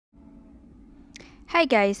Hey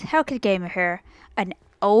guys, Hellkid Gamer here, and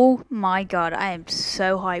oh my god, I am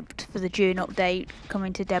so hyped for the June update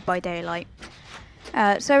coming to Dead by Daylight.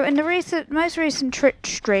 So in the most recent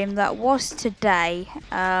Twitch stream that was today,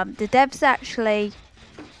 the devs actually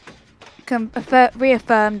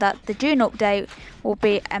reaffirmed that the June update will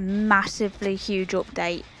be a massively huge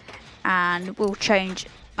update and will change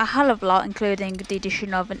a hell of a lot, including the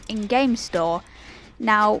addition of an in-game store.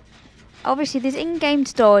 Now, obviously this in-game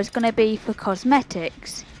store is going to be for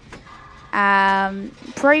cosmetics.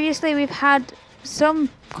 Previously we've had some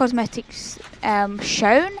cosmetics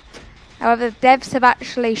shown, however the devs have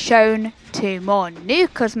actually shown 2 more new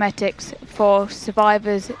cosmetics for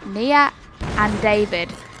survivors NEA and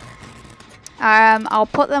David. I'll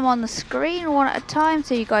put them on the screen one at a time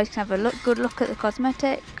so you guys can have a good look at the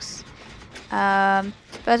cosmetics.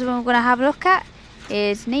 First one we're going to have a look at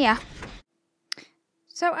is NEA.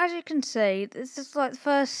 So as you can see, this is like the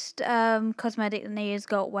first cosmetic that Nia's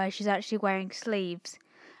got where she's actually wearing sleeves.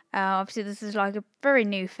 Obviously this is like a very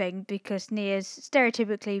new thing because Nia's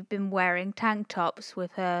stereotypically been wearing tank tops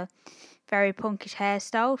with her very punkish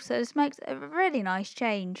hairstyle, so this makes a really nice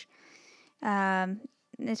change.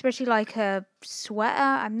 Especially like her sweater,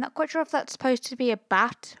 I'm not quite sure if that's supposed to be a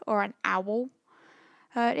bat or an owl.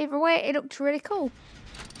 Either way, it looked really cool.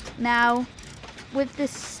 Now, with the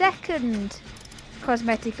second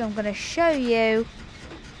cosmetic I'm going to show you,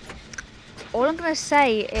 all I'm going to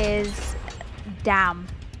say is damn.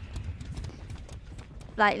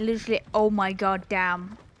 Like literally, oh my god,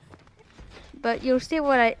 damn. But you'll see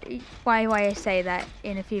why I say that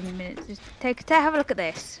in a few minutes. Just have a look at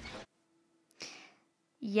this.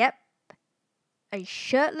 Yep, a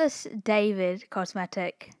shirtless David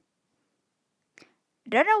cosmetic.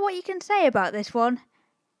 Don't know what you can say about this one.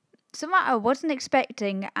 Something I wasn't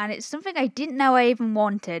expecting, and it's something I didn't know I even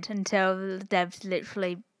wanted until the devs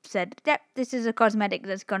literally said, yep, this is a cosmetic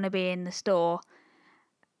that's going to be in the store.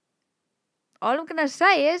 All I'm going to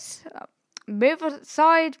say is, move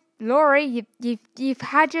aside, Laurie, you've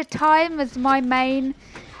had your time as my main.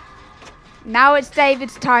 Now it's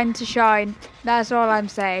David's time to shine. That's all I'm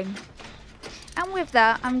saying. And with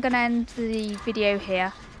that, I'm going to end the video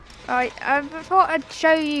here. Alright, I thought I'd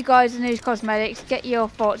show you guys the new cosmetics, get your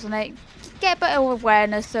thoughts on it, get a bit of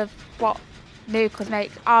awareness of what new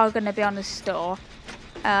cosmetics are going to be on the store.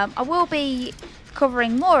 I will be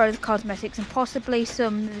covering more of the cosmetics and possibly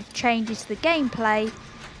some changes to the gameplay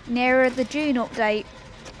nearer the June update,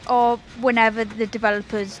 or whenever the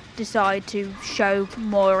developers decide to show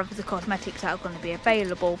more of the cosmetics that are going to be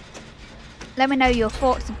available. Let me know your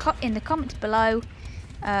thoughts in the comments below.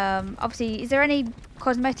 Obviously, is there any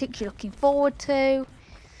cosmetics you're looking forward to?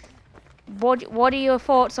 What are your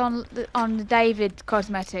thoughts on the David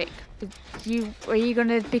cosmetic? Are you going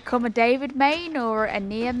to become a David main or a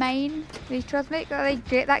Nia main? These cosmetics, are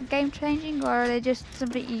they that game changing, or are they just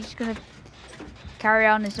something you're just going to carry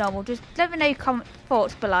on as normal? Just let me know your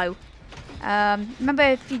thoughts below. Remember,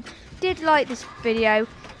 if you did like this video,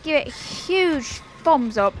 give it a huge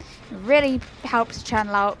thumbs up. It really helps the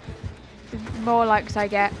channel out. The more likes I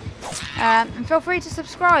get. And feel free to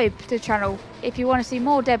subscribe to the channel if you want to see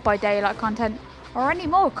more Dead by Daylight content or any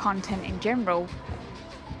more content in general.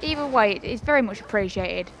 Either way, it's very much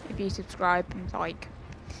appreciated if you subscribe and like.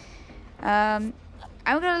 I'm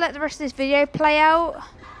going to let the rest of this video play out,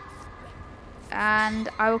 and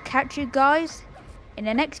I will catch you guys in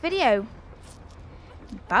the next video.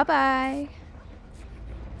 Bye bye.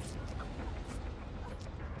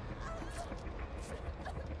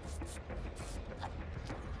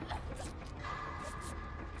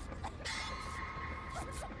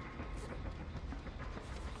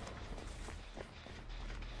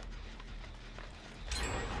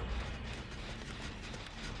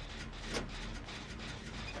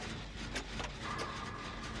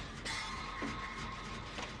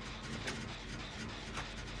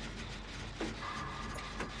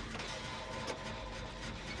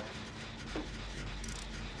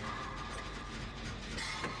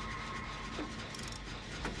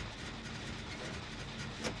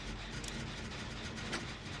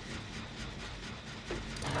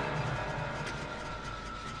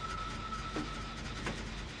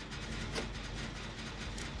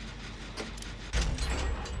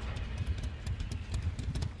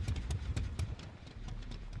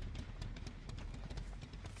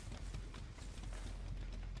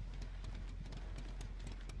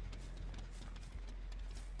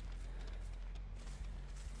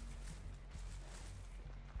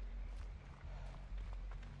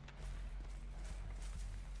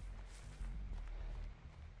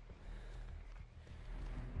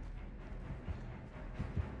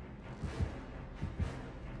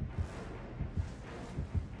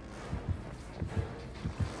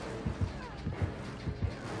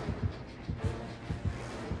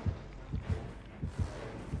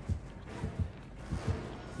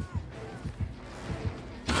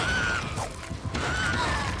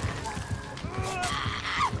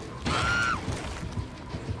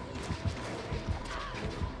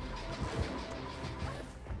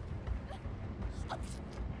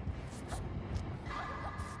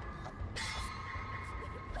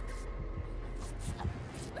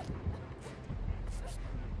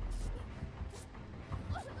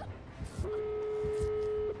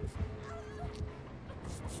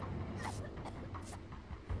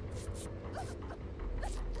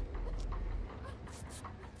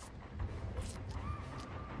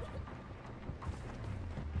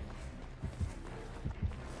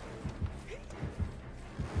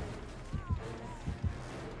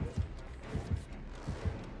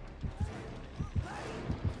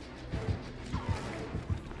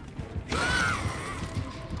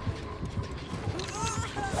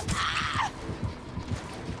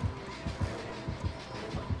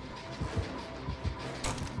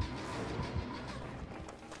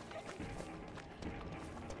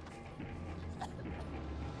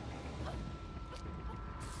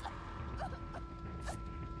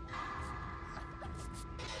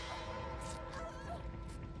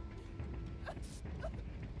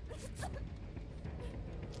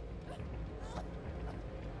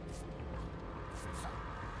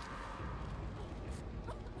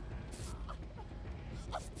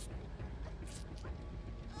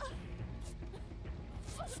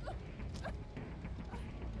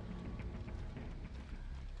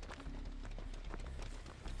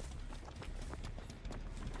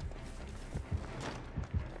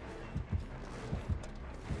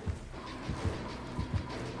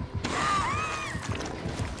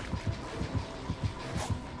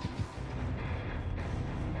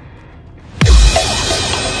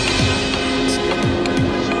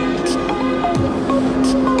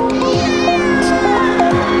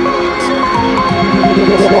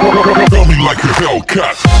 like a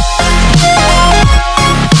Hellcat.